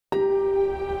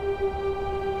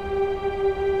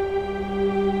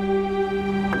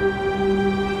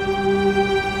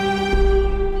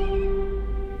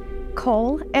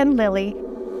and Lily.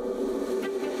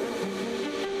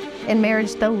 In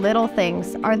marriage, the little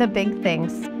things are the big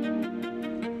things.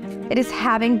 It is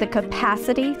having the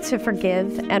capacity to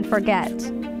forgive and forget.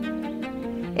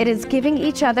 It is giving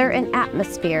each other an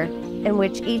atmosphere in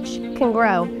which each can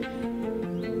grow.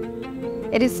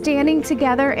 It is standing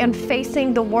together and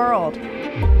facing the world.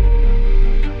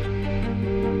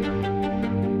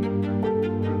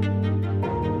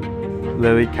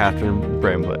 Lily Catherine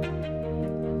Bramblett,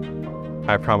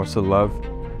 I promise to love,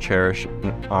 cherish,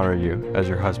 and honor you as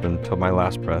your husband till my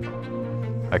last breath.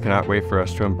 I cannot wait for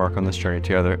us to embark on this journey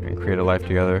together and create a life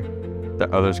together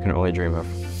that others can only dream of.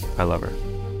 I love her.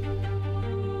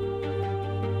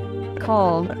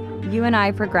 Cole, you and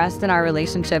I progressed in our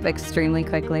relationship extremely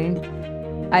quickly.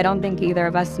 I don't think either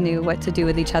of us knew what to do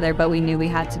with each other, but we knew we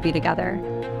had to be together.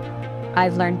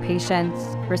 I've learned patience,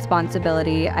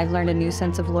 responsibility. I've learned a new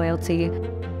sense of loyalty.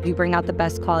 You bring out the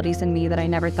best qualities in me that I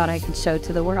never thought I could show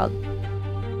to the world.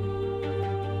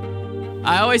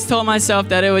 I always told myself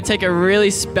that it would take a really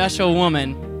special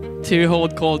woman to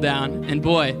hold Cole down, and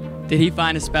boy, did he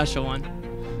find a special one.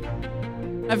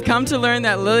 I've come to learn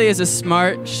that Lily is a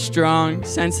smart, strong,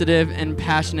 sensitive, and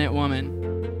passionate woman.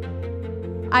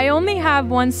 I only have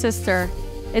one sister.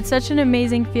 It's such an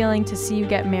amazing feeling to see you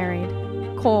get married.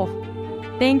 Cole,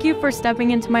 thank you for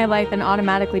stepping into my life and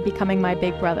automatically becoming my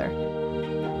big brother.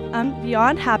 I'm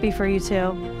beyond happy for you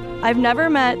two. I've never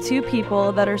met two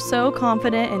people that are so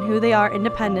confident in who they are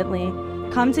independently,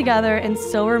 come together and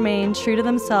still remain true to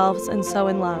themselves and so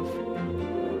in love.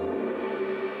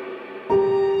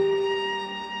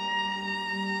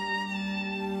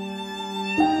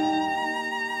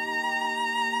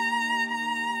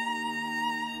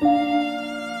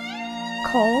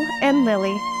 Cole and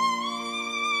Lily.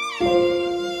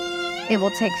 It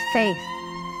will take faith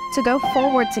to go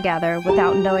forward together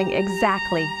without knowing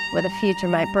exactly what the future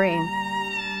might bring.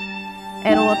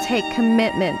 And it will take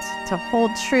commitment to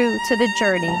hold true to the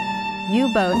journey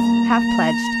you both have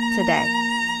pledged today.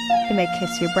 You may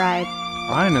kiss your bride.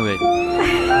 Finally.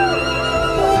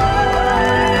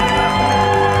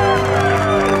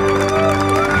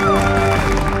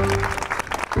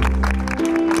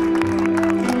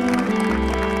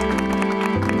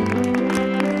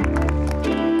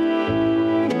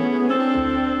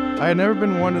 I had never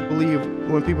been one to believe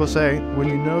when people say, when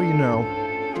you know, you know.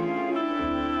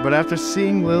 But after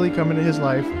seeing Lily come into his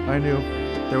life, I knew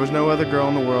there was no other girl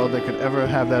in the world that could ever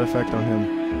have that effect on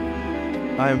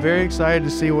him. I am very excited to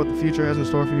see what the future has in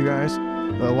store for you guys.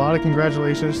 A lot of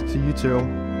congratulations to you two.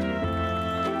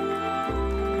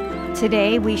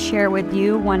 Today we share with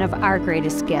you one of our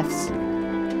greatest gifts.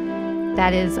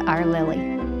 That is our Lily.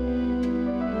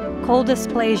 Cole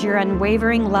displays your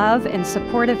unwavering love and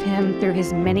support of him through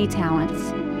his many talents.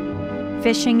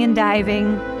 Fishing and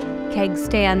diving, keg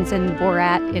stands and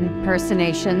Borat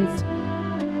impersonations.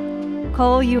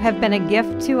 Cole, you have been a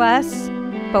gift to us,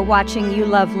 but watching you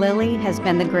love Lily has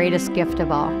been the greatest gift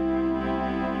of all.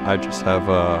 I just have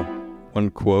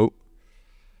one quote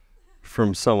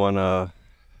from someone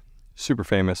super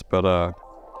famous, but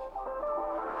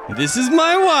This is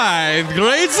my wife.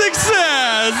 Great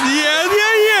success. Yeah,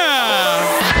 yeah,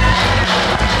 yeah.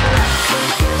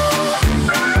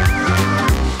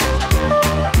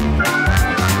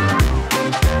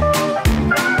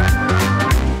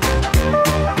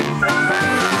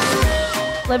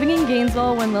 Living in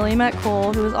Gainesville when Lily met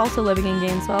Cole, who was also living in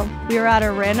Gainesville, we were at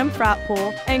a random frat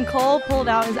pool, and Cole pulled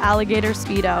out his alligator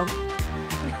Speedo.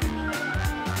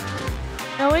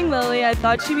 Knowing Lily, I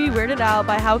thought she'd be weirded out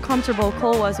by how comfortable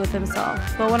Cole was with himself,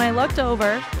 but when I looked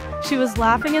over, she was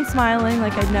laughing and smiling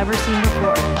like I'd never seen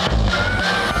before.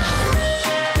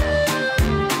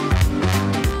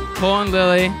 Cole and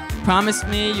Lily, promise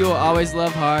me you will always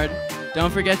love hard.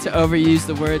 Don't forget to overuse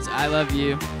the words I love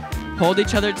you. Hold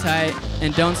each other tight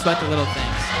and don't sweat the little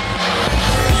things.